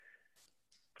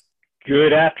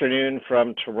Good afternoon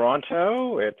from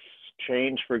Toronto. It's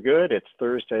Change for Good. It's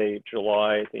Thursday,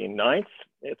 July the 9th.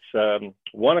 It's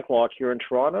 1 o'clock here in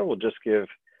Toronto. We'll just give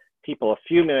people a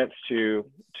few minutes to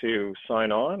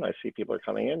sign on. I see people are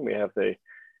coming in. We have the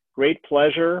great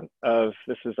pleasure of,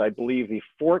 this is, I believe, the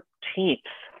 14th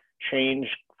Change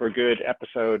for Good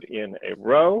episode in a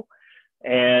row.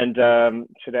 And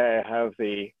today I have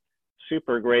the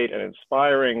super great and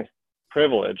inspiring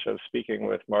privilege of speaking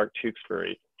with Mark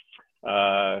Tewksbury,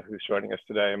 who's joining us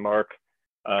today. Mark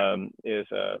is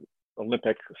an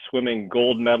Olympic swimming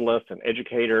gold medalist, an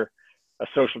educator, a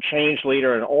social change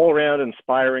leader, an all-around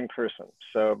inspiring person.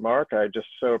 So Mark, I just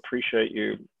so appreciate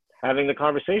you having the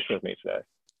conversation with me today.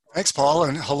 Thanks, Paul,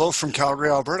 and hello from Calgary,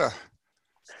 Alberta.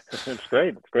 It's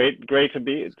great. It's great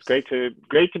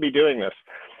to be doing this.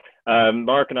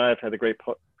 Mark and I have had a great,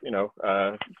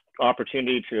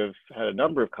 opportunity to have had a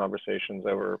number of conversations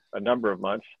over a number of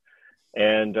months.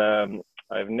 And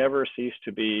I've never ceased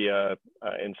to be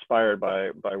inspired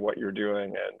by what you're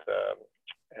doing,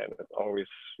 and it always,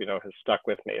 has stuck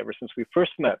with me ever since we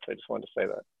first met. So I just wanted to say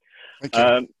that.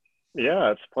 Thank you.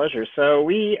 Yeah, it's a pleasure. So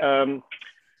we,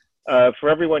 for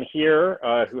everyone here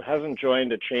who hasn't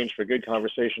joined a Change for Good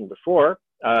conversation before,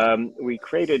 we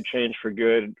created Change for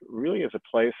Good really as a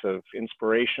place of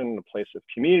inspiration, a place of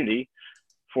community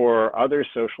for other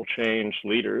social change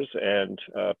leaders and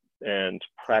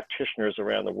practitioners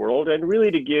around the world, and really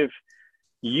to give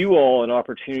you all an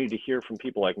opportunity to hear from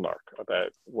people like Mark about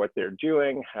what they're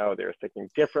doing, how they're thinking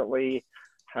differently,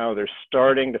 how they're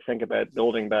starting to think about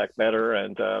building back better,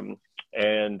 and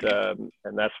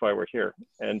that's why we're here.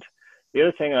 And the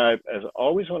other thing I, as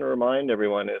always, want to remind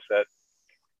everyone is that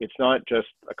it's not just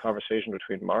a conversation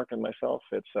between Mark and myself.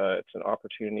 It's an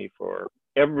opportunity for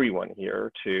everyone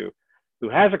here who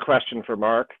has a question for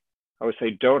Mark. I would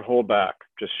say don't hold back.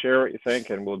 Just share what you think,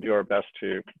 and we'll do our best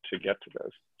to get to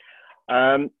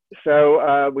those.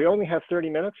 So we only have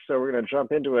 30 minutes, so we're going to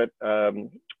jump into it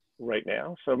right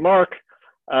now. So Mark,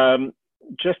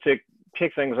 just to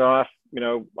kick things off,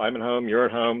 I'm at home, you're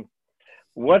at home.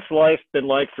 What's life been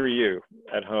like for you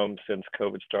at home since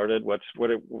COVID started? What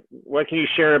can you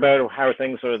share about how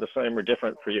things are the same or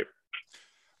different for you?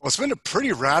 Well, it's been a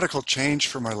pretty radical change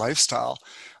for my lifestyle.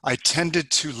 I tended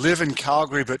to live in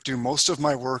Calgary, but do most of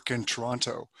my work in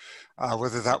Toronto,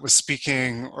 whether that was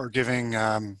speaking or giving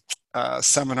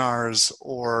seminars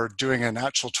or doing an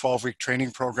actual 12-week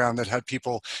training program that had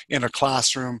people in a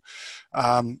classroom.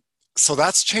 So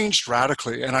that's changed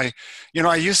radically. And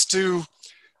I used to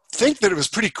think that it was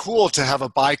pretty cool to have a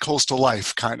bi-coastal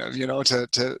life, kind of,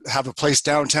 to have a place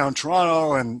downtown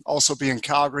Toronto and also be in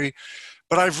Calgary.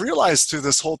 But I've realized through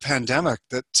this whole pandemic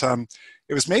that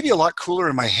it was maybe a lot cooler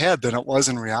in my head than it was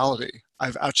in reality.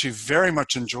 I've actually very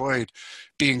much enjoyed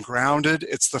being grounded.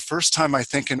 It's the first time, I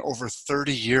think, in over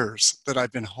 30 years that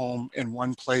I've been home in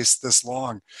one place this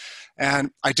long.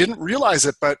 And I didn't realize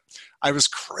it, but I was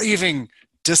craving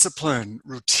discipline,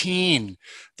 routine,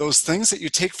 those things that you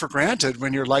take for granted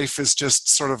when your life is just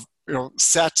sort of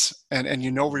set and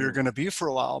you know where you're going to be for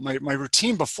a while. My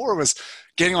routine before was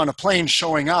getting on a plane,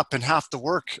 showing up, and half the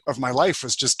work of my life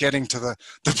was just getting to the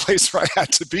place where I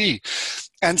had to be.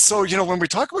 And so, when we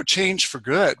talk about change for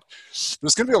good,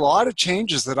 there's going to be a lot of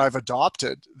changes that I've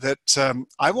adopted that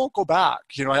I won't go back.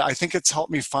 I think it's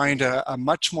helped me find a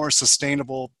much more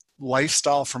sustainable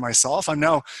lifestyle for myself. I'm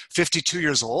now 52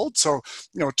 years old. So,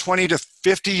 20 to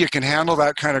 50, you can handle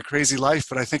that kind of crazy life.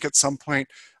 But I think at some point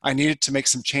I needed to make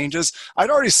some changes. I'd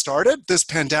already started. This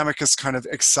pandemic has kind of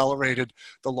accelerated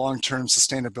the long-term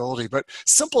sustainability. But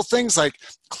simple things like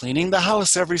cleaning the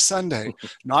house every Sunday,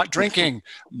 not drinking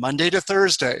Monday to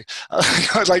Thursday,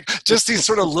 like just these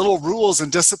sort of little rules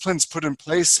and disciplines put in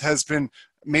place has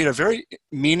made a very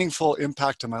meaningful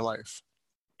impact in my life.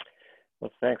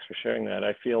 Well, thanks for sharing that.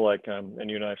 I feel like, and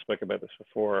you and I spoke about this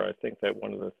before, I think that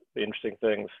one of the interesting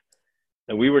things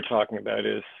that we were talking about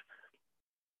is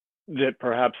that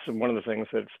perhaps one of the things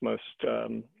that's most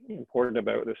important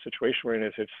about this situation we're in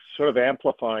is it's sort of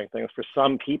amplifying things for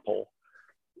some people.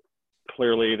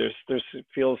 Clearly, it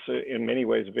feels in many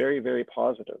ways very, very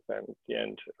positive,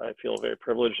 and I feel very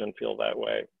privileged and feel that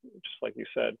way, just like you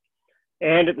said.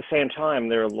 And at the same time,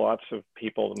 there are lots of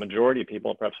people, the majority of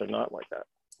people perhaps are not like that.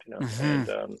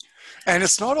 Mm-hmm. And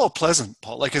it's not all pleasant,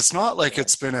 Paul. Like, it's not like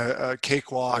it's been a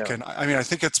cakewalk. Yeah. And I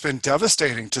think it's been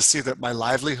devastating to see that my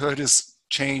livelihood is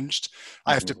changed.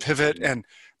 I have to pivot, and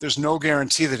there's no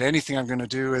guarantee that anything I'm going to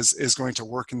do is going to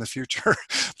work in the future.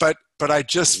 but I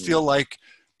just feel like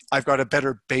I've got a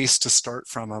better base to start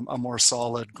from, a more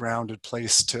solid, grounded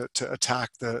place to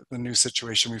attack the new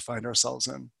situation we find ourselves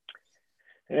in.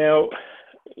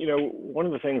 one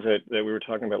of the things that we were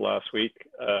talking about last week,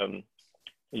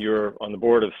 you're on the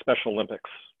board of Special Olympics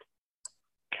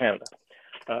Canada,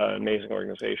 amazing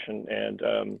organization.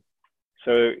 And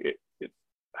so I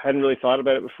hadn't really thought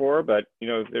about it before, but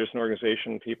there's an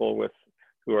organization, people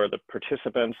who are the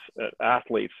participants,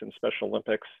 athletes in Special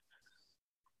Olympics.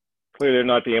 Clearly, they're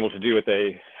not being able to do what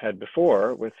they had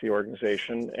before with the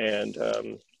organization, and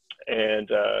an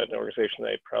organization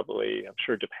they probably, I'm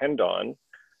sure, depend on.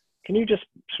 Can you just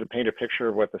sort of paint a picture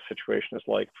of what the situation is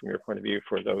like from your point of view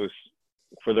for those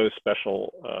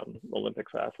Special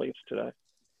Olympics athletes today?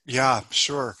 Yeah,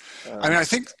 sure. I mean, I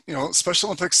think, Special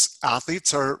Olympics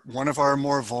athletes are one of our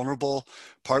more vulnerable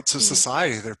parts of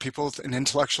society. They're people with an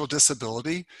intellectual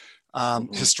disability.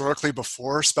 Historically,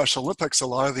 before Special Olympics, a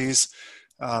lot of these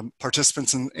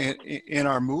participants in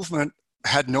our movement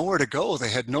had nowhere to go.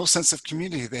 They had no sense of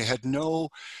community. They had no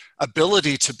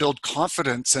ability to build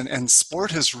confidence. And sport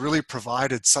has really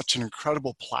provided such an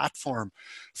incredible platform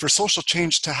for social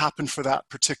change to happen for that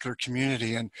particular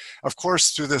community. And of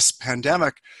course, through this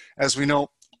pandemic, as we know,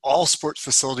 all sport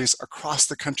facilities across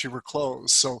the country were closed.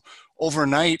 So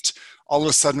overnight, all of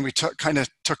a sudden, we kind of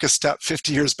took a step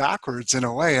 50 years backwards in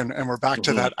a way, and we're back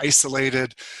to that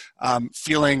isolated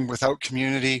feeling without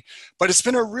community. But it's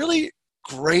been a really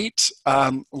great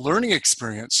learning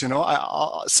experience.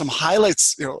 Some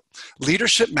highlights,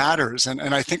 leadership matters. And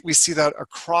I think we see that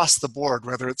across the board,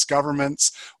 whether it's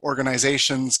governments,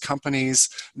 organizations, companies,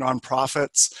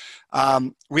 nonprofits.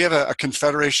 We have a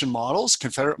Confederate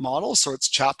model, so it's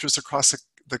chapters across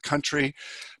the country.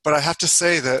 But I have to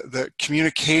say that the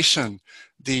communication,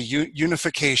 the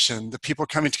unification, the people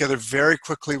coming together very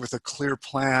quickly with a clear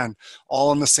plan, all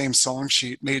on the same song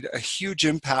sheet, made a huge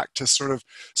impact to sort of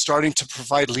starting to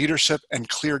provide leadership and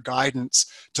clear guidance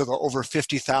to the over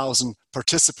 50,000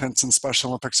 participants in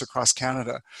Special Olympics across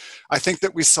Canada. I think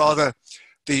that we saw the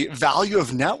value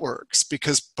of networks,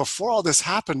 because before all this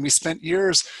happened, we spent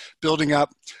years building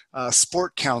up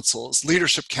sport councils,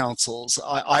 leadership councils.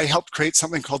 I helped create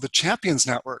something called the Champions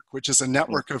Network, which is a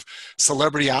network of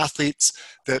celebrity athletes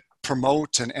that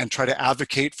promote and try to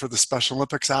advocate for the Special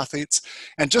Olympics athletes.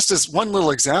 And just as one little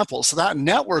example, so that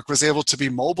network was able to be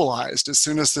mobilized as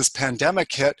soon as this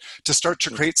pandemic hit to start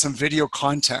to create some video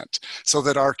content so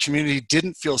that our community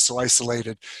didn't feel so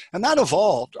isolated. And that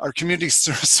evolved. Our community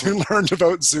soon learned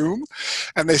about Zoom,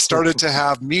 and they started to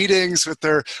have meetings with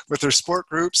their sport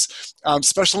groups.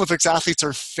 Special Olympics athletes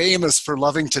are famous for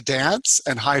loving to dance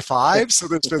and high five. So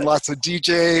there's been lots of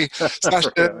DJ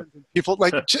sessions, people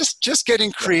like just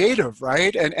getting creative,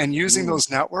 right? And using those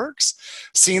networks,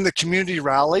 seeing the community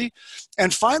rally,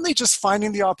 and finally just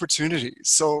finding the opportunities.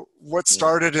 So what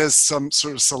started as some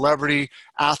sort of celebrity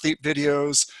athlete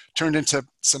videos turned into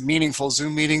some meaningful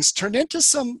Zoom meetings, turned into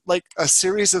a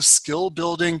series of skill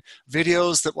building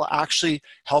videos that will actually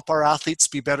help our athletes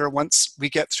be better once we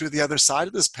get through the other side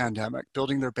of this pandemic,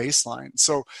 building their baseline.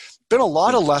 So been a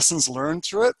lot of lessons learned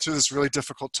through this really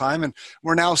difficult time. And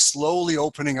we're now slowly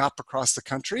opening up across the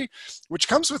country, which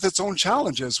comes with its own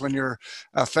challenges when you're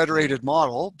a federated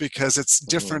model, because it's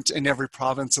different in every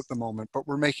province at the moment, but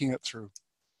we're making it through.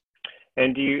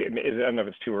 And I don't know if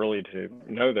it's too early to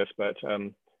know this, but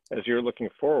as you're looking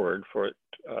forward to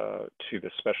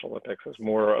the Special Olympics, as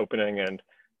more opening and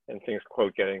things,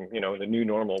 quote, getting, the new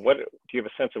normal, do you have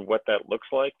a sense of what that looks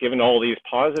like, given all these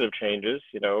positive changes,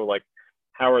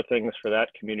 how are things for that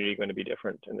community going to be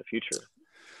different in the future?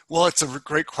 Well, it's a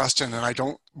great question,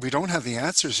 and we don't have the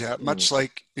answers yet. Much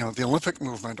like the Olympic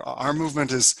movement, our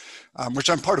movement is, which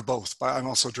I'm part of both, but I'm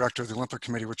also director of the Olympic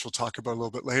Committee, which we'll talk about a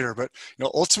little bit later. But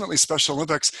ultimately, Special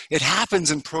Olympics, it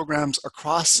happens in programs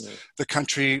across the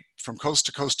country, from coast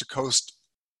to coast to coast,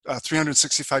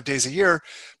 365 days a year.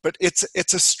 But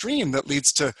it's a stream that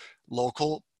leads to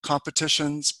local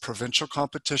competitions, provincial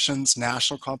competitions,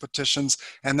 national competitions,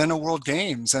 and then a World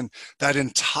Games, and that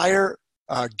entire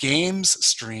games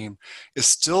stream is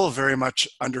still very much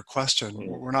under question.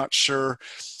 We're not sure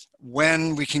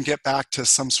when we can get back to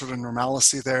some sort of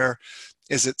normalcy there.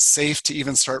 Is it safe to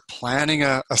even start planning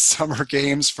a summer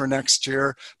games for next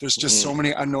year? There's just so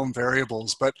many unknown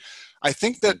variables. But I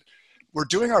think that we're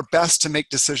doing our best to make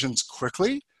decisions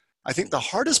quickly. I think the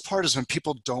hardest part is when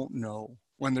people don't know,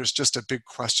 when there's just a big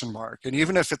question mark. And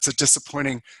even if it's a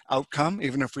disappointing outcome,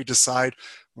 even if we decide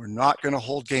we're not going to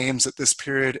hold games at this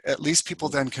period, at least people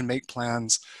then can make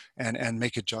plans and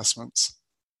make adjustments.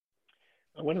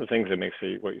 One of the things that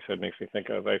what you said makes me think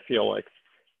of, I feel like,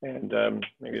 and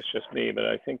maybe it's just me, but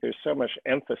I think there's so much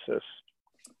emphasis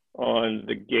on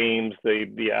the games,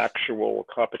 the actual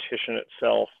competition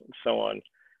itself and so on,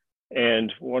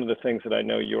 And one of the things that I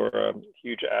know you're a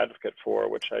huge advocate for,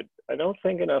 which I don't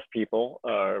think enough people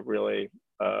are really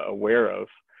aware of,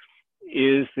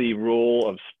 is the role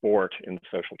of sport in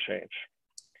social change.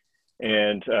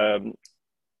 And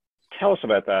tell us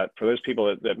about that for those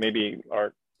people that maybe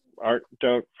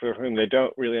for whom they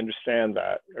don't really understand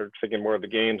that, or thinking more of the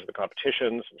games, the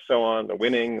competitions, and so on, the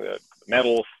winning, the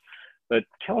medals. But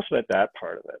tell us about that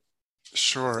part of it.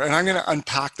 Sure. And I'm going to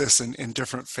unpack this in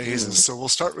different phases. So we'll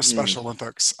start with Special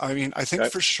Olympics. I mean, I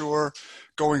think for sure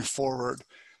going forward,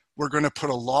 we're going to put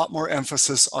a lot more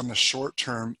emphasis on the short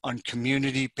term, on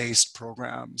community-based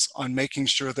programs, on making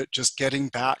sure that just getting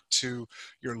back to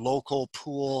your local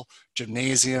pool,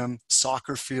 gymnasium,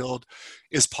 soccer field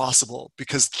is possible,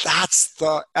 because that's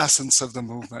the essence of the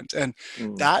movement. And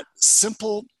that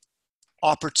simple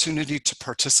opportunity to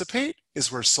participate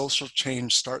is where social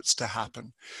change starts to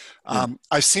happen.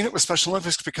 I've seen it with Special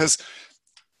Olympics because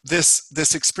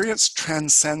this experience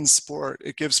transcends sport.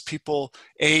 It gives people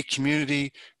a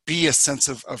community, B, a sense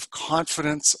of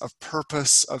confidence, of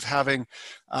purpose, of having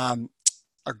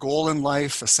a goal in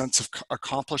life, a sense of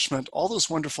accomplishment, all those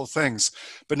wonderful things.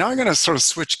 But now I'm going to sort of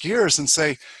switch gears and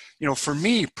say, for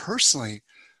me personally,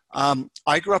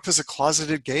 I grew up as a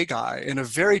closeted gay guy in a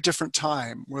very different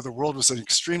time where the world was an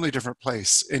extremely different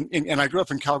place. And I grew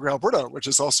up in Calgary, Alberta, which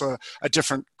is also a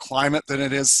different climate than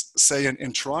it is, say,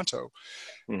 in Toronto.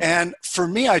 And for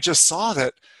me, I just saw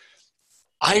that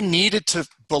I needed to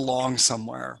belong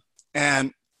somewhere.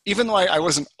 And even though I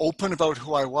wasn't open about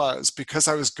who I was, because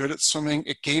I was good at swimming,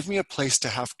 it gave me a place to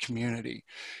have community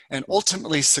and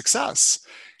ultimately success.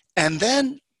 And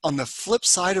then on the flip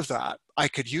side of that, I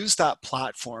could use that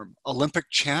platform, Olympic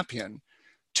champion,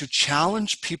 to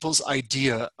challenge people's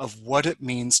idea of what it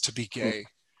means to be gay.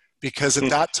 Because at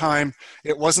that time,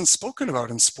 it wasn't spoken about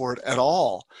in sport at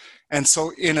all. And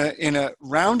so in a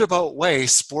roundabout way,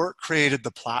 sport created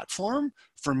the platform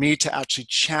for me to actually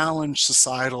challenge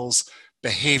societal's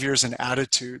behaviors and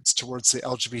attitudes towards the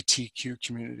LGBTQ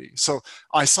community. So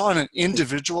I saw on an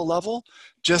individual level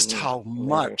just how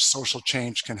much social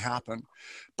change can happen.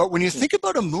 But when you think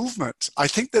about a movement, I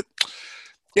think that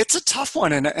it's a tough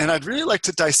one. And I'd really like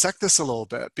to dissect this a little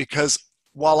bit, because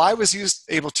while I was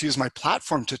able to use my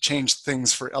platform to change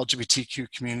things for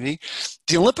LGBTQ community,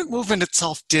 the Olympic movement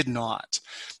itself did not.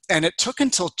 And it took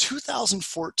until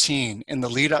 2014 in the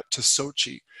lead up to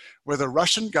Sochi, where the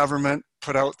Russian government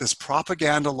put out this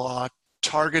propaganda law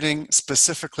targeting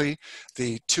specifically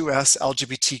the 2S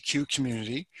LGBTQ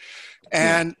community,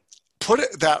 and put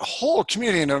that whole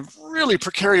community in a really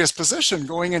precarious position,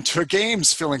 going into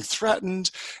games feeling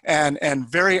threatened and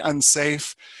very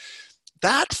unsafe.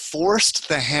 That forced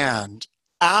the hand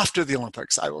after the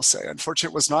Olympics, I will say.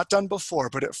 Unfortunately, it was not done before,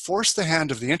 but it forced the hand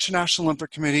of the International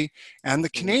Olympic Committee and the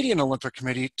Canadian Olympic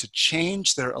Committee to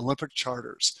change their Olympic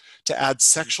charters to add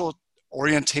sexual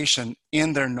orientation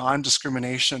in their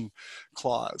non-discrimination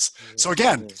clause. So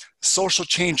again, social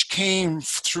change came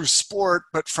through sport,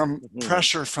 but from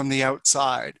pressure from the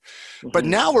outside. But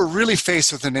now we're really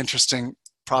faced with an interesting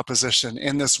proposition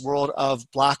in this world of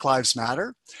Black Lives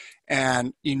Matter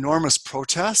and enormous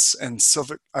protests and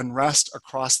civic unrest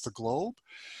across the globe.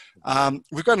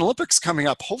 We've got an Olympics coming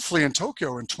up, hopefully in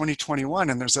Tokyo in 2021,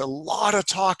 and there's a lot of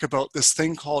talk about this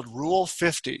thing called Rule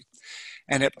 50,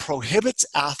 and it prohibits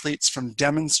athletes from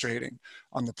demonstrating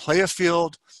on the play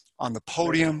field, on the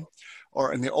podium,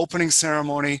 or in the opening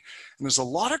ceremony. And there's a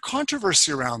lot of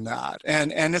controversy around that,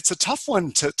 and it's a tough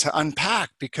one to unpack,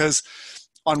 because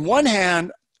on one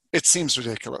hand, it seems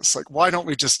ridiculous. Like, why don't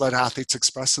we just let athletes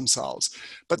express themselves?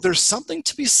 But there's something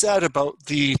to be said about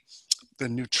the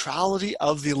neutrality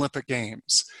of the Olympic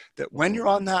Games, that when you're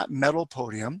on that medal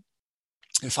podium,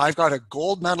 if I've got a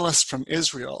gold medalist from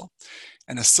Israel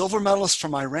and a silver medalist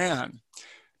from Iran,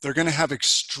 they're going to have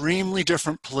extremely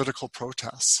different political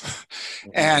protests.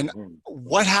 And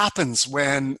what happens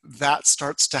when that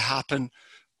starts to happen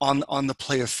on the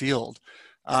play field?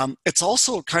 It's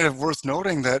also kind of worth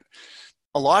noting that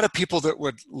a lot of people that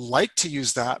would like to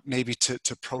use that maybe to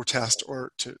protest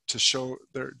or to show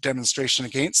their demonstration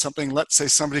against something, let's say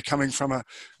somebody coming from a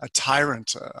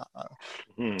tyrant,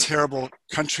 a terrible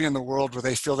country in the world where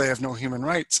they feel they have no human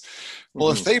rights.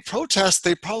 Well, if they protest,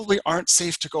 they probably aren't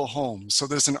safe to go home. So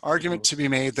there's an argument to be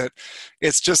made that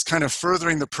it's just kind of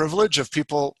furthering the privilege of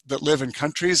people that live in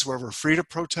countries where we're free to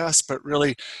protest, but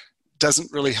really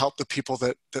doesn't really help the people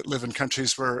that live in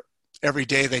countries where every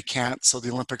day they can't, so the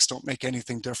Olympics don't make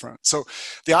anything different. So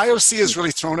the IOC has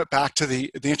really thrown it back to the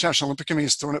International Olympic Committee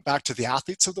has thrown it back to the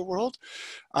athletes of the world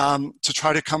to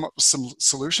try to come up with some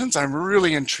solutions. I'm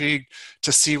really intrigued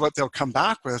to see what they'll come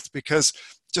back with, because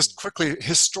just quickly,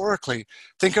 historically,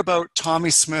 think about Tommy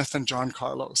Smith and John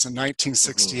Carlos in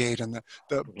 1968 and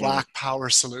the Black Power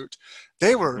salute.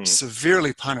 They were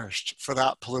severely punished for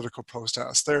that political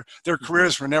protest. Their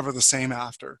careers were never the same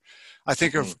after. I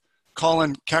think of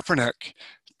Colin Kaepernick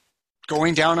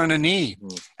going down on a knee.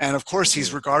 And of course,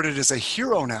 he's regarded as a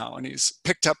hero now, and he's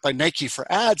picked up by Nike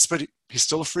for ads, but he's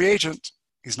still a free agent.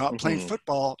 He's not playing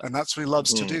football, and that's what he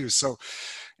loves to do. So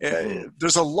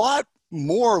there's a lot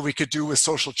more we could do with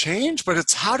social change, but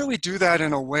it's how do we do that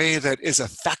in a way that is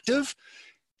effective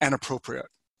and appropriate?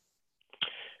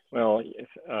 Well,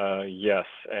 yes.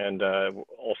 And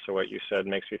also what you said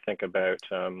makes me think about,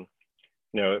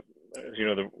 the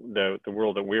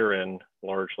world that we're in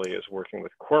largely is working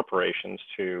with corporations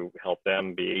to help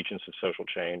them be agents of social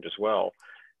change as well.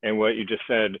 And what you just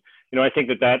said, I think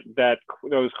that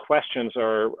those questions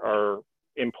are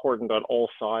important on all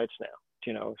sides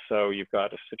now, so you've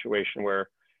got a situation where,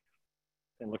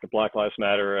 and look at Black Lives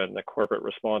Matter and the corporate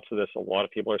response to this, a lot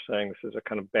of people are saying this is a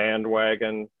kind of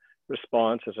bandwagon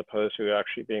response as opposed to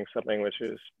actually being something which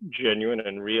is genuine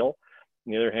and real.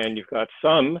 On the other hand, you've got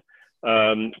some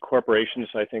corporations,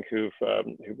 I think, who've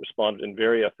responded in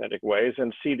very authentic ways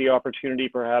and see the opportunity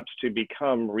perhaps to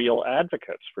become real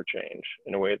advocates for change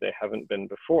in a way they haven't been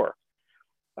before.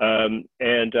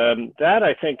 That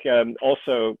I think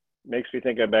also makes me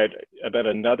think about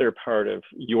another part of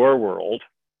your world,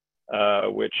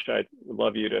 which I'd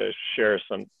love you to share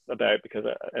some about, because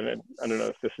I don't know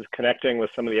if this is connecting with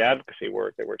some of the advocacy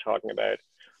work that we're talking about.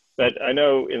 But I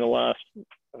know in the last,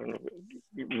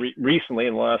 recently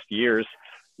in the last years,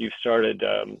 you've started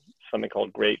something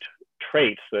called Great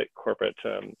Traits, the corporate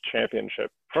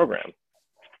championship program.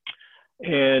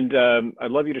 And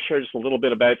I'd love you to share just a little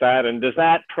bit about that. And does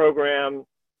that program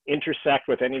intersect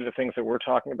with any of the things that we're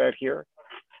talking about here?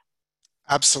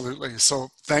 Absolutely. So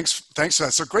thanks for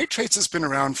that. So Great Traits has been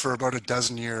around for about a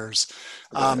dozen years.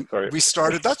 We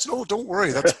started, don't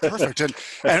worry, that's perfect.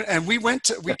 And we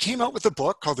came out with a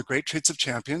book called The Great Traits of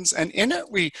Champions. And in it,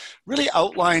 we really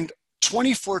outlined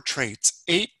 24 traits,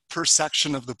 8 per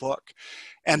section of the book.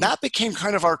 And that became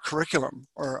kind of our curriculum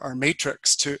or our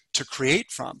matrix to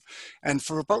create from. And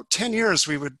for about 10 years,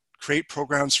 we would create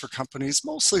programs for companies,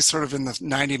 mostly sort of in the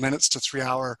 90 minutes to 3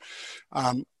 hour,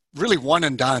 really one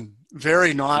and done,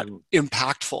 very not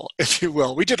impactful, if you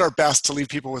will. We did our best to leave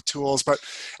people with tools, but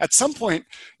at some point,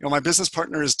 my business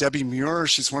partner is Debbie Muir.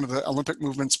 She's one of the Olympic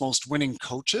movement's most winning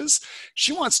coaches.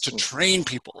 She wants to train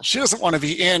people. She doesn't want to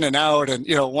be in and out and,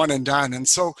 one and done. And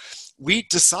so we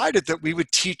decided that we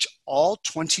would teach all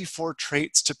 24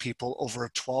 traits to people over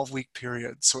a 12-week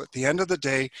period. So at the end of the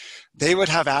day, they would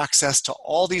have access to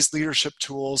all these leadership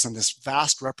tools and this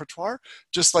vast repertoire,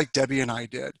 just like Debbie and I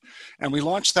did. And we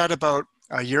launched that about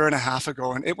a year and a half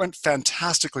ago, and it went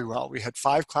fantastically well. We had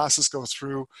 5 classes go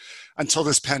through until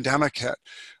this pandemic hit.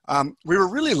 We were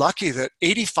really lucky that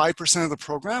 85% of the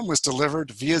program was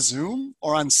delivered via Zoom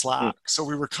or on Slack. So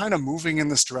we were kind of moving in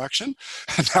this direction.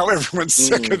 And now everyone's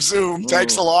sick of Zoom.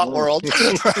 Thanks a lot, world.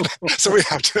 So we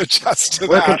have to adjust to that.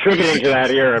 We're contributing to that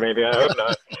here, maybe. I hope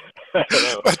not. I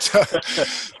don't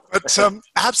know.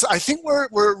 I think where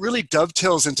it really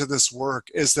dovetails into this work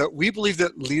is that we believe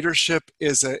that leadership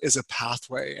is a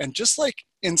pathway. And just like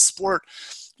in sport,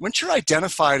 once you're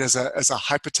identified as a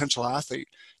high potential athlete,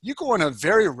 you go on a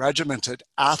very regimented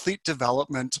athlete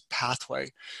development pathway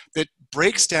that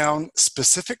breaks down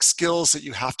specific skills that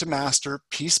you have to master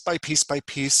piece by piece by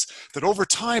piece that over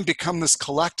time become this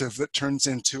collective that turns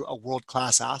into a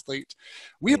world-class athlete.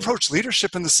 We approach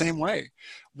leadership in the same way.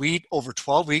 We, over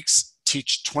 12 weeks,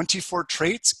 teach 24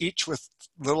 traits, each with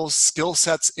little skill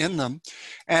sets in them,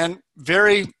 and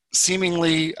very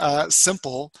seemingly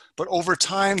simple, but over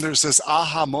time there's this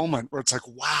aha moment where it's like,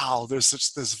 wow, there's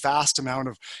this vast amount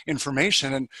of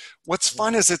information. And what's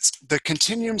fun is the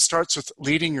continuum starts with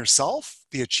leading yourself,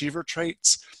 the achiever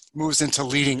traits, moves into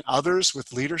leading others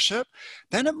with leadership.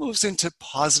 Then it moves into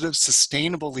positive,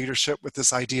 sustainable leadership with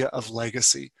this idea of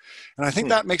legacy. And I think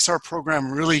that makes our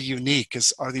program really unique,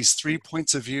 are these 3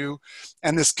 points of view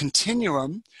and this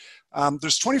continuum.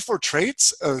 There's 24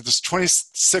 traits, there's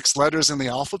 26 letters in the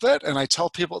alphabet, and I tell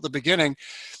people at the beginning,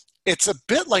 it's a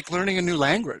bit like learning a new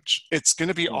language. It's going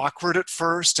to be awkward at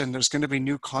first, and there's going to be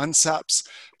new concepts,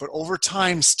 but over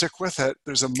time, stick with it.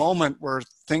 There's a moment where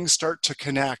things start to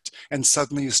connect, and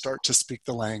suddenly you start to speak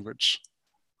the language.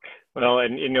 Well,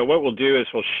 and what we'll do is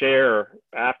we'll share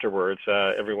afterwards.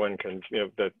 Everyone can,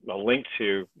 a link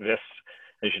to this.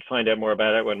 You should find out more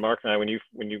about it. When Mark and I,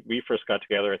 we first got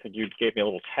together, I think you gave me a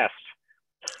little test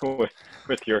with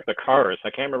the cars. I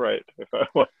can't remember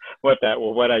what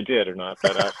I did or not.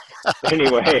 But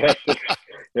anyway,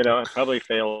 I probably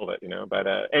failed it, but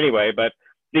anyway, but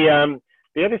the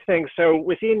other thing, so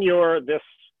within this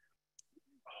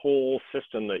whole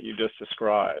system that you just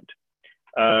described,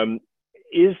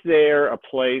 is there a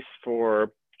place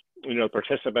for,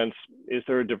 participants? Is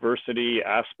there a diversity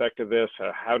aspect of this?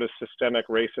 How does systemic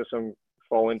racism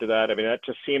fall into that? I mean, that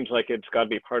just seems like it's got to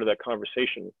be part of that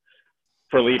conversation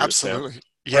for leaders. Absolutely.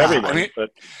 For everyone, but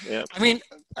yeah. I mean,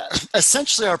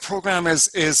 essentially our program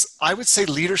is, I would say,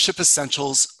 leadership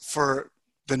essentials for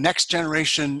the next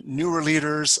generation, newer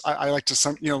leaders. I like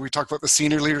to, we talk about the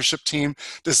senior leadership team.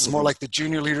 This is more like the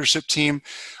junior leadership team.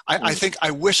 I think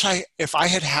I wish if I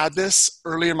had this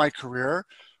early in my career,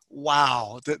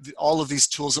 wow, all of these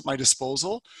tools at my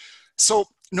disposal. So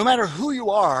no matter who you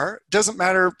are, doesn't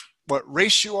matter what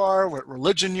race you are, what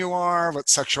religion you are, what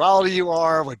sexuality you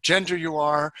are, what gender you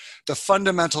are, the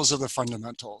fundamentals are the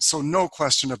fundamentals. So no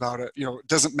question about it. It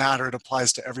doesn't matter. It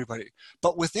applies to everybody.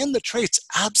 But within the traits,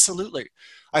 absolutely.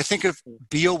 I think of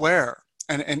be aware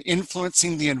and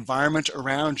influencing the environment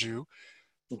around you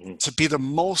to be the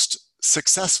most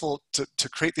successful, to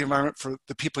create the environment for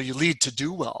the people you lead to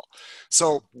do well.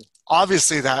 So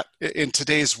obviously that in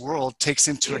today's world takes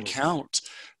into account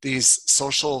these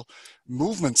social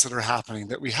movements that are happening,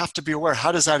 that we have to be aware.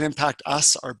 How does that impact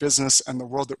us, our business, and the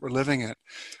world that we're living in?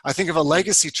 I think of a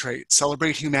legacy trait,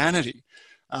 celebrate humanity,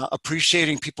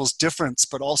 appreciating people's difference,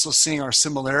 but also seeing our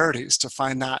similarities to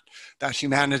find that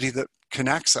humanity that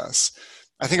connects us.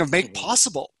 I think of make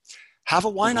possible, have a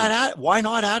why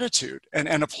not attitude,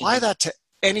 and apply that to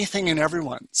anything and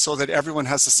everyone, so that everyone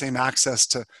has the same access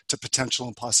to potential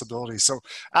and possibility. So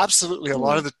absolutely, a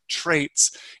lot of the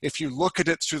traits, if you look at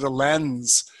it through the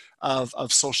lens of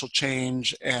social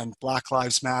change and Black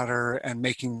Lives Matter and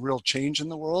making real change in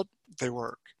the world, they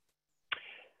work.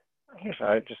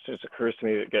 It just occurs to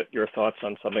me to get your thoughts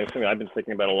on something I've been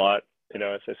thinking about a lot. As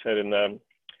I said in the,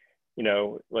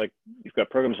 like you've got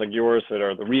programs like yours that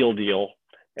are the real deal,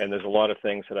 and there's a lot of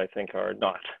things that I think are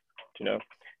not,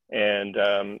 and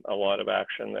a lot of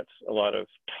action that's a lot of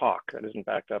talk that isn't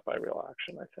backed up by real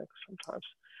action, I think,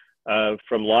 sometimes,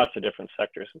 from lots of different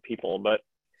sectors and people. But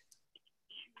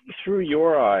through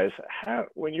your eyes,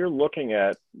 when you're looking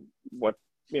at what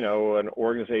an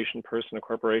organization, person, a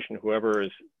corporation, whoever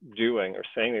is doing or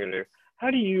saying they're going to do,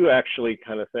 how do you actually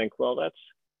kind of think, well,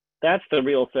 that's the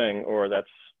real thing, or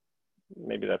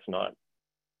maybe that's not?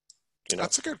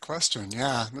 That's a good question.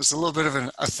 Yeah, there's a little bit of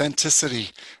an authenticity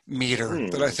meter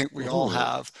that I think we all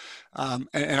have. And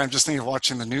I'm just thinking of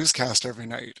watching the newscast every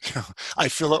night. I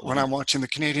feel it when I'm watching the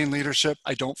Canadian leadership.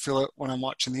 I don't feel it when I'm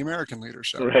watching the American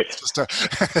leadership. Right.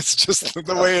 It's just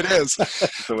the way it is.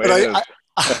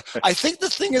 I think the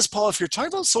thing is, Paul, if you're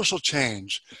talking about social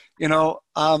change,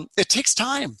 it takes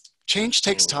time. Change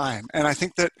takes time. And I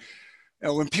think that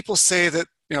when people say that,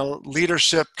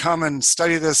 leadership, come and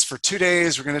study this for 2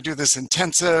 days, we're going to do this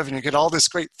intensive, and you get all this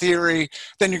great theory,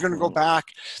 then you're going to go back.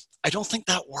 I don't think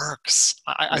that works.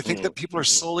 I think that people are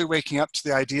slowly waking up to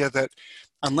the idea that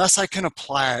unless I can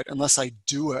apply it, unless I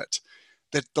do it,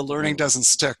 that the learning doesn't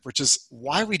stick, which is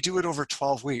why we do it over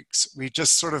 12 weeks. We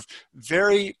just sort of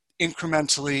very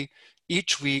incrementally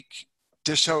each week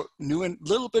dish out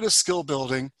little bit of skill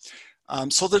building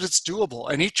so that it's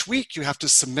doable. And each week you have to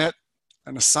submit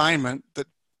an assignment that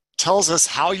tells us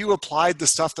how you applied the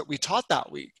stuff that we taught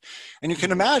that week. And you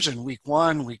can imagine week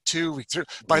 1, week 2, week 3,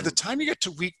 by the time you get to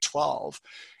week 12,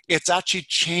 it's actually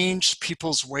changed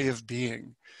people's way of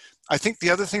being. I think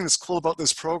the other thing that's cool about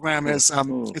this program is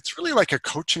it's really like a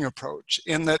coaching approach,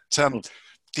 in that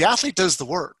the athlete does the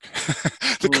work.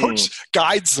 The coach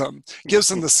guides them, gives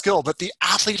them the skill, but the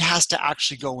athlete has to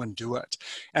actually go and do it.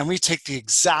 And we take the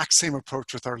exact same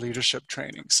approach with our leadership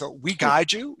training. So we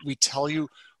guide you, we tell you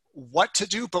what to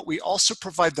do, but we also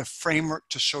provide the framework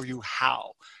to show you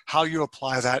how you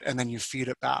apply that, and then you feed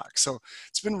it back. So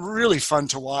it's been really fun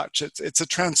to watch. It's a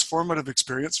transformative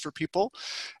experience for people.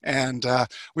 And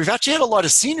we've actually had a lot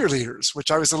of senior leaders,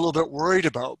 which I was a little bit worried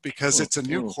about, because it's a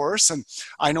new course, and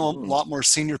I know a lot more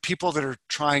senior people that are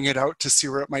trying it out to see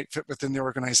where it might fit within the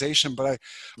organization. But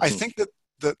I think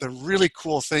that the really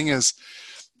cool thing is,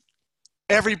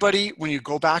 everybody, when you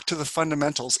go back to the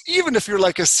fundamentals, even if you're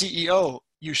like a CEO,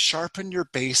 you sharpen your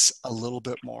base a little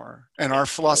bit more. And our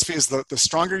philosophy is that the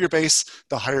stronger your base,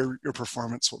 the higher your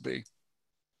performance will be.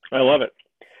 I love it.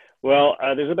 Well,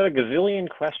 there's about a gazillion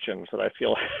questions that I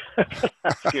feel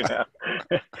ask you now.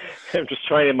 I'm just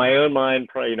trying in my own mind,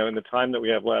 probably, in the time that we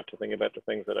have left, to think about the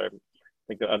things that I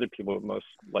think that other people would most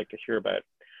like to hear about.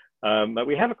 But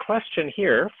we have a question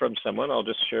here from someone. I'll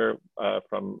just share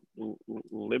from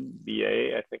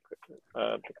Libba, I think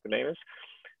the name is.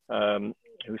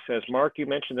 Who says, Mark, you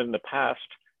mentioned that in the past,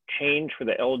 change for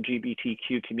the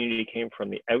LGBTQ community came from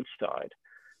the outside.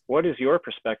 What is your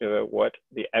perspective of what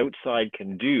the outside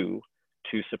can do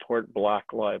to support Black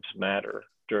Lives Matter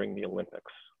during the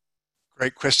Olympics?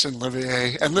 Great question,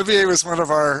 Olivier. And Olivier was one of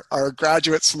our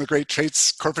graduates from the Great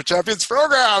Traits Corporate Champions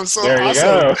program. So there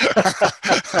awesome.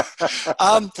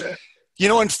 You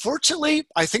go. Unfortunately,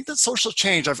 I think that social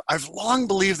change, I've long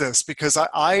believed this because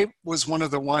I was one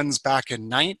of the ones back in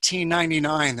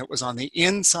 1999 that was on the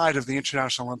inside of the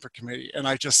International Olympic Committee. And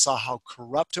I just saw how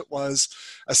corrupt it was,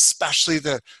 especially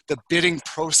the bidding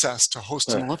process to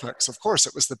host an Olympics. Of course,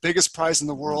 it was the biggest prize in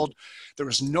the world. There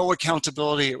was no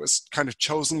accountability. It was kind of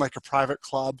chosen like a private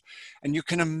club. And you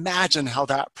can imagine how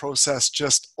that process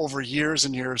just over years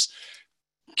and years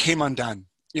came undone.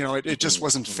 It just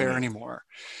wasn't fair anymore.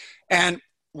 And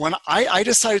when I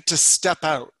decided to step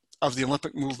out of the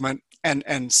Olympic movement and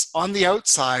on the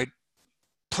outside,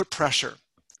 put pressure,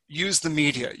 use the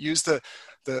media, use the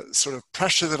sort of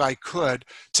pressure that I could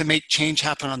to make change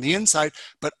happen on the inside.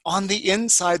 But on the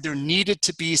inside, there needed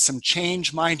to be some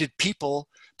change-minded people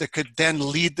that could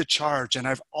then lead the charge. And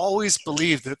I've always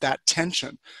believed that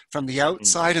tension from the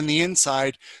outside and the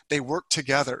inside, they work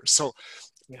together. So,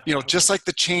 just like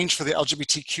the change for the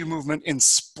LGBTQ movement in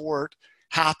sport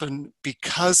happen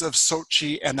because of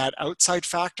Sochi and that outside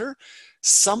factor,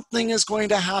 something is going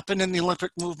to happen in the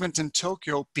Olympic movement in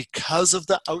Tokyo because of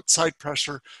the outside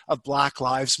pressure of Black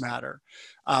Lives Matter.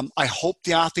 I hope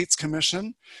the Athletes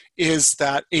Commission is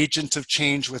that agent of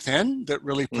change within that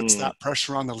really puts that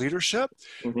pressure on the leadership.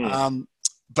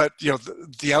 But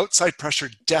the outside pressure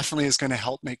definitely is going to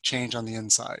help make change on the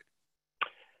inside.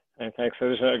 And thanks. So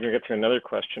I'm going to get to another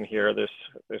question here.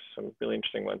 There's some really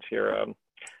interesting ones here.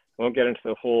 I won't get into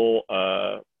the whole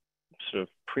sort of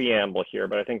preamble here,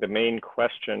 but I think the main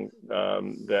question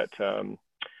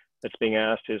that's being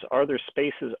asked is, are there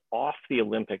spaces off the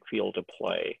Olympic field of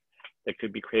play that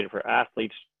could be created for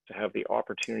athletes to have the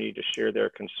opportunity to share their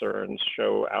concerns,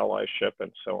 show allyship,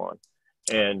 and so on?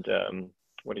 And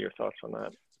what are your thoughts on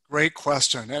that? Great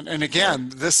question. And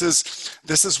again, this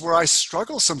is where I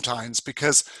struggle sometimes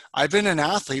because I've been an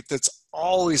athlete that's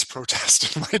always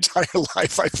protested my entire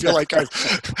life. I feel like I've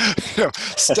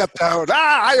stepped out,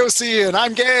 IOC and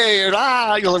I'm gay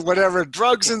and whatever,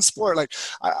 drugs in sport.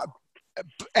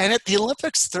 And at the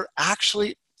Olympics,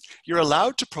 you're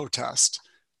allowed to protest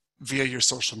via your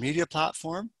social media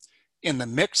platform in the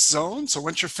mixed zone. So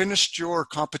once you're finished your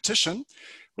competition,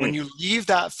 when you leave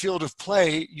that field of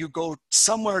play, you go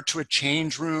somewhere to a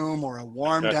change room or a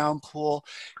warm down pool.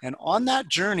 And on that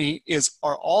journey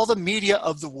are all the media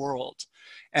of the world.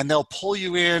 And they'll pull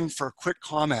you in for a quick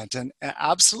comment. And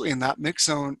absolutely in that mix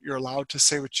zone, you're allowed to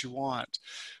say what you want.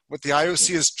 What the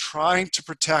IOC is trying to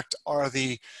protect are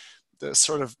the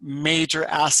sort of major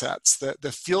assets,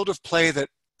 the field of play that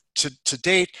to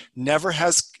date never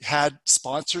has had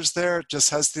sponsors there. It just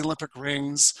has the Olympic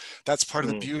rings. That's part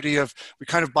of the beauty of, we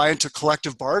kind of buy into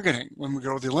collective bargaining when we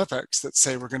go to the Olympics that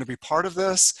say we're going to be part of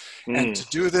this. And to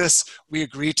do this, we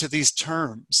agree to these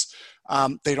terms.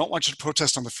 They don't want you to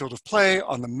protest on the field of play,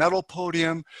 on the medal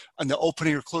podium, on the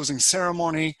opening or closing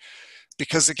ceremony.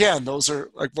 Because again, those are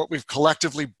like what we've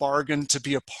collectively bargained to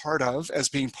be a part of as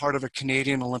being part of a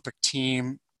Canadian Olympic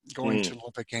team going to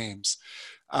Olympic Games.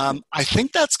 I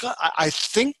think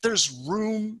there's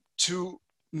room to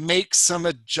make some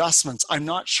adjustments. I'm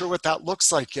not sure what that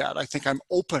looks like yet. I think I'm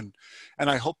open, and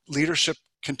I hope leadership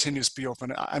continues to be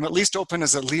open. I'm at least open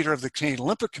as a leader of the Canadian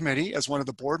Olympic Committee, as one of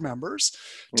the board members,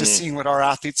 to seeing what our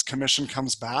Athletes Commission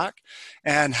comes back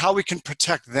and how we can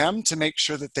protect them to make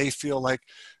sure that they feel like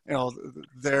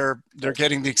they're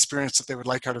getting the experience that they would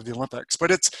like out of the Olympics. But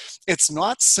it's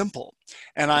not simple.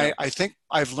 And I think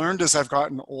I've learned as I've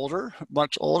gotten older,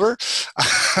 much older,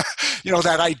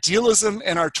 that idealism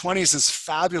in our 20s is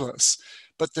fabulous.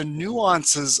 But the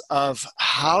nuances of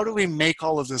how do we make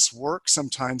all of this work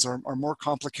sometimes are more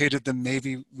complicated than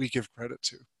maybe we give credit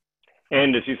to.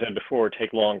 And as you said before,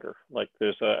 take longer. Like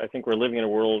I think we're living in a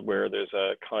world where there's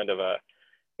a kind of a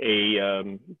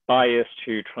bias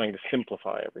to trying to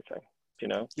simplify everything.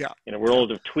 Yeah. In a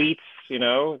world of tweets,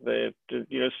 it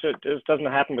just doesn't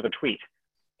happen with a tweet.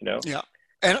 Yeah.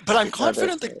 But I'm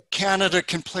confident that Canada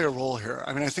can play a role here.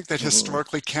 I mean, I think that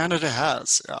historically Canada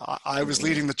has. I was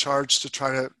leading the charge to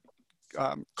try to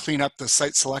clean up the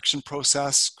site selection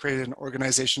process, created an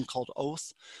organization called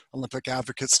Oath, Olympic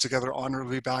Advocates Together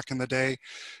Honorably back in the day.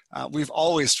 We've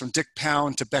always, from Dick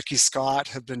Pound to Becky Scott,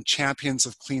 have been champions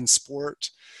of clean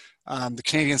sport. The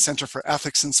Canadian Centre for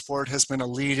Ethics in Sport has been a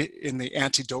lead in the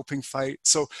anti-doping fight.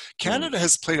 So Canada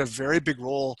has played a very big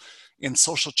role in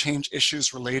social change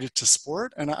issues related to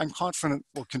sport, and I'm confident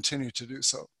we'll continue to do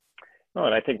so. Oh,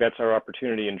 and I think that's our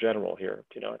opportunity in general here.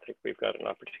 I think we've got an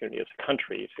opportunity as a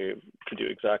country to do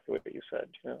exactly what you said.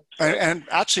 So And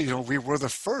actually, we were the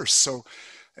first. So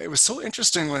it was so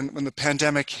interesting when the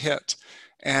pandemic hit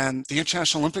and the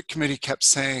International Olympic Committee kept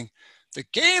saying, the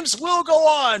games will go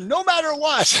on no matter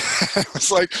what. It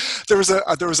was like there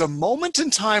was a moment in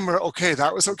time where, okay,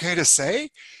 that was okay to say.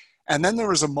 And then there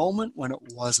was a moment when it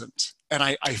wasn't. And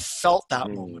I felt that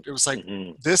moment. It was like,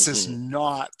 this is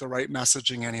not the right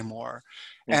messaging anymore.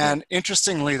 And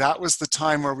interestingly, that was the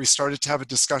time where we started to have a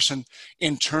discussion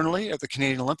internally at the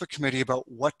Canadian Olympic Committee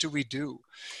about what do we do.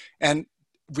 And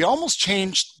we almost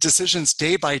changed decisions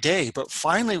day by day, but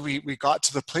finally we got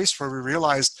to the place where we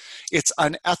realized it's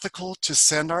unethical to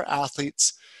send our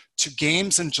athletes to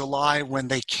games in July when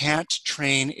they can't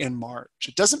train in March.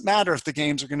 It doesn't matter if the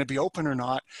games are going to be open or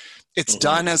not. It's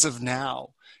done as of now.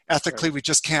 Ethically, we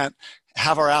just can't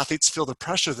have our athletes feel the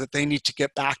pressure that they need to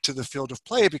get back to the field of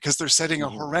play because they're setting a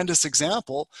horrendous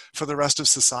example for the rest of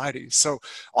society. So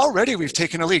already we've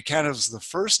taken a lead. Canada's the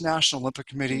first National Olympic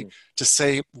Committee to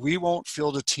say we won't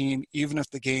field a team even if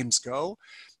the games go.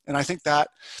 And I think that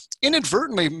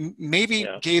inadvertently maybe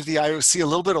gave the IOC a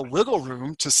little bit of wiggle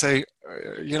room to say,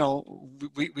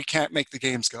 we can't make the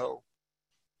games go.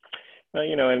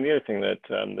 And the other thing that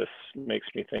this makes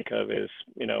me think of is,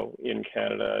 in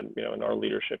Canada, in our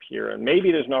leadership here, and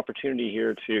maybe there's an opportunity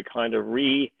here to kind of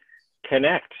reconnect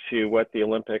to what the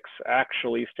Olympics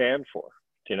actually stand for.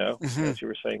 As you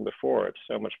were saying before, it's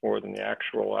so much more than the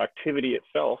actual activity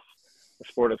itself, the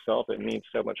sport itself. It means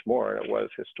so much more than it was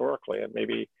historically, and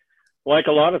maybe, like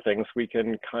a lot of things, we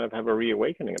can kind of have a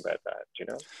reawakening about that.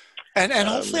 And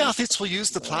hopefully athletes will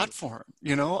use the platform.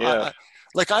 Yeah.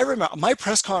 I remember my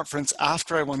press conference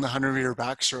after I won the 100-meter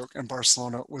backstroke in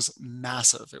Barcelona was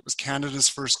massive. It was Canada's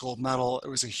first gold medal. It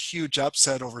was a huge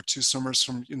upset over two swimmers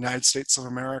from the United States of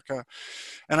America.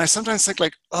 And I sometimes think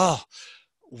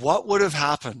what would have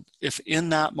happened if in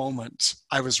that moment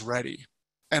I was ready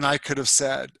and I could have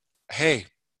said, hey,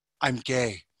 I'm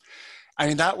gay. I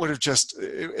mean, that would have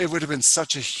it would have been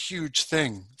such a huge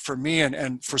thing for me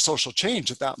and for social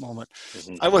change at that moment.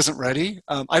 I wasn't ready.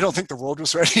 I don't think the world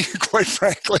was ready, quite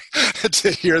frankly,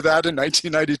 to hear that in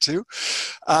 1992.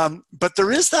 But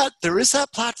there is that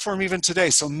platform even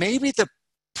today. So maybe the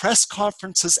press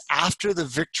conferences after the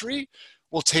victory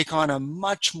will take on a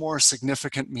much more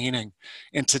significant meaning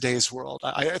in today's world.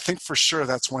 I think for sure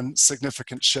that's one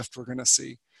significant shift we're going to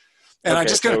see. And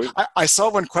I saw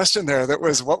one question there that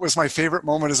was, what was my favorite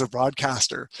moment as a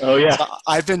broadcaster? Oh, yeah.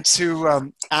 I've been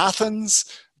to Athens,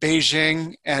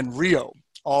 Beijing, and Rio,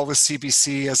 all with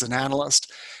CBC as an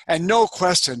analyst. And no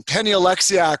question, Penny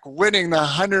Oleksiak winning the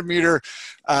 100-meter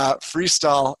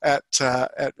freestyle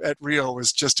at Rio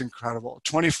was just incredible.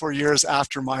 24 years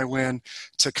after my win,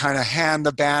 to kind of hand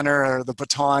the banner or the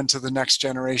baton to the next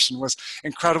generation was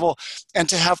incredible. And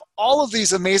to have all of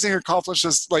these amazing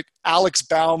accomplishments like Alex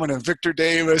Bauman and Victor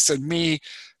Davis and me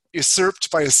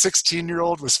usurped by a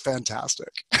 16-year-old was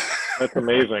fantastic. That's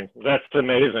amazing. That's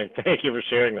amazing. Thank you for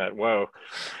sharing that. Whoa.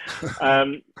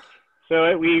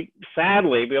 So we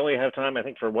only have time, I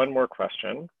think, for one more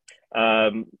question.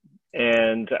 So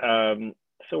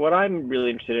what I'm really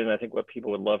interested in, I think what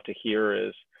people would love to hear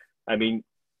is,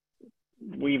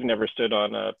 we've never stood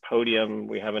on a podium.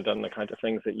 We haven't done the kinds of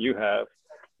things that you have.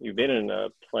 You've been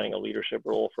playing a leadership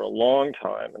role for a long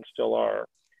time and still are.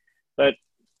 But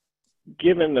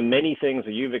given the many things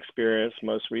that you've experienced,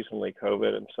 most recently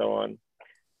COVID and so on,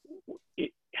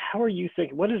 how are you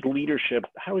thinking, what is leadership,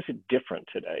 how is it different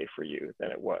today for you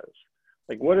than it was?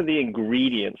 Like, what are the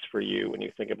ingredients for you when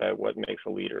you think about what makes a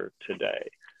leader today?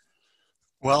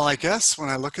 Well, I guess when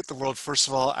I look at the world, first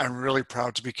of all, I'm really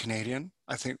proud to be Canadian.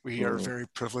 I think we are very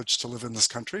privileged to live in this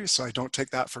country, so I don't take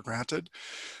that for granted.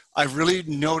 I really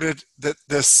noted that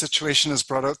this situation has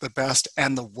brought out the best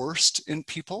and the worst in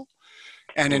people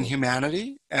and in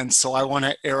humanity. And so I want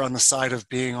to err on the side of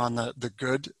being on the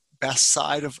good, best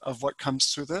side of what comes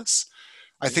through this.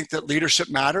 I think that leadership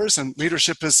matters, and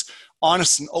leadership is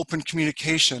honest and open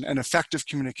communication and effective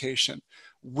communication,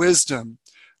 wisdom,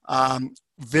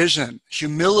 vision,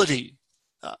 humility,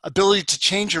 ability to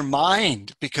change your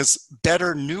mind because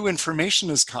better new information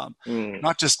has come,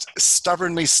 not just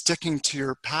stubbornly sticking to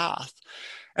your path.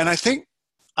 And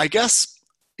I guess,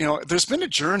 there's been a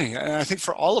journey, and I think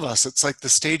for all of us, it's like the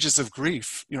stages of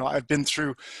grief. I've been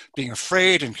through being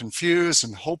afraid and confused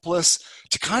and hopeless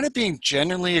to kind of being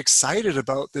genuinely excited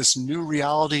about this new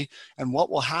reality and what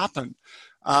will happen.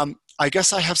 I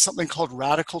guess I have something called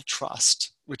radical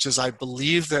trust, which is I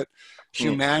believe that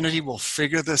humanity will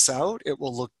figure this out. It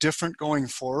will look different going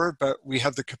forward, but we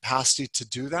have the capacity to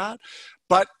do that.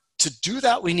 But to do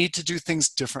that, we need to do things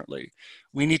differently.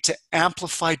 We need to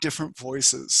amplify different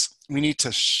voices. We need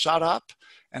to shut up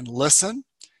and listen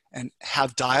and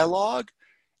have dialogue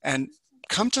and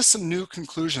come to some new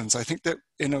conclusions. I think that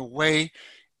in a way,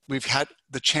 we've had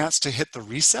the chance to hit the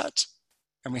reset,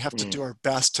 and we have to do our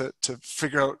best to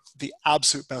figure out the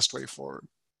absolute best way forward.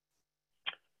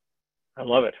 I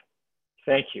love it.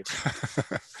 Thank you.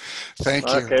 Thank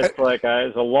you. It's like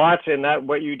there's a lot in that,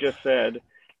 what you just said.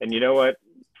 And you know what?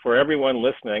 For everyone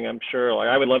listening, I'm sure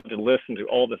I would love to listen to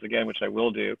all this again, which I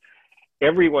will do.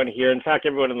 Everyone here, in fact,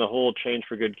 everyone in the whole Change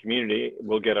for Good community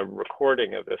will get a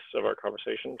recording of our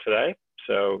conversation today.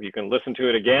 So you can listen to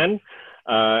it again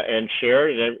and share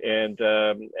it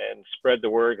and spread the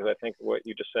word, because I think what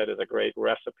you just said is a great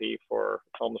recipe for,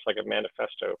 it's almost like a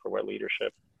manifesto for what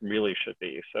leadership really should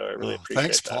be. So I really appreciate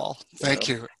thanks, that. Paul. Thank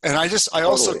you. And I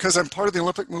also, because I'm part of the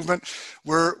Olympic movement,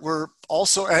 we're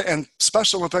also, and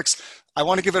Special Olympics, I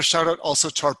want to give a shout out also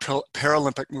to our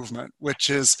Paralympic movement, which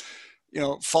is,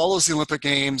 follows the Olympic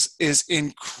Games, is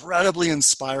incredibly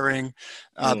inspiring.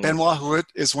 Benoit Huot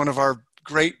is one of our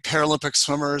great Paralympic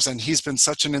swimmers, and he's been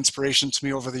such an inspiration to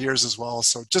me over the years as well.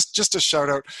 So just a shout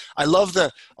out. I love the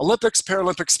Olympics,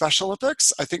 Paralympics, Special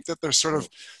Olympics. I think that they're sort of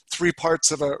three parts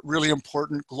of a really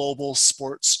important global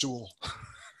sports stool.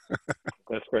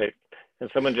 That's great.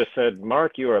 And someone just said,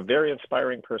 Mark, you are a very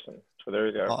inspiring person. So there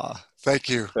you go. Thank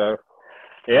you. So,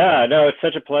 yeah, no, it's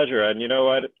such a pleasure. And you know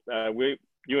what?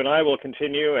 You and I will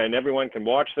continue, and everyone can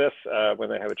watch this when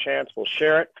they have a chance. We'll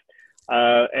share it.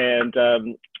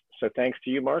 So thanks to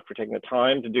you, Mark, for taking the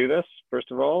time to do this. First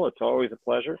of all, it's always a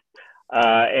pleasure.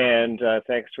 And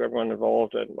thanks to everyone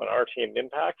involved on our team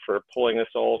Impact for pulling this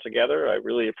all together. I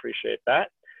really appreciate that.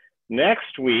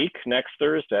 Next week, next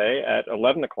Thursday at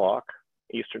 11 o'clock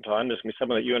Eastern Time, there's going to be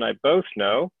someone that you and I both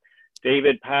know,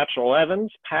 David Patchell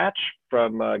Evans, Patch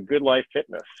from Good Life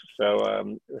Fitness.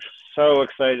 So so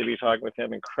excited to be talking with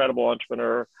him. Incredible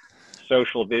entrepreneur,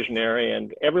 social visionary,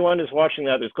 and everyone who's watching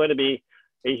that,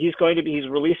 he's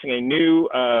releasing a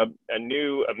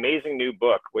new amazing new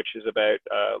book, which is about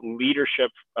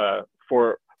leadership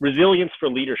for resilience for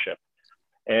leadership.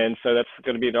 And so that's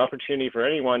going to be an opportunity for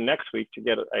anyone next week to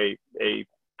get a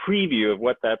preview of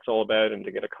what that's all about and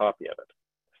to get a copy of it.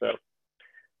 So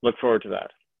look forward to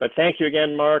that. But thank you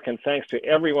again, Mark, and thanks to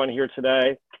everyone here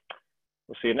today.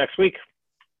 We'll see you next week.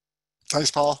 Thanks,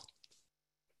 Paul.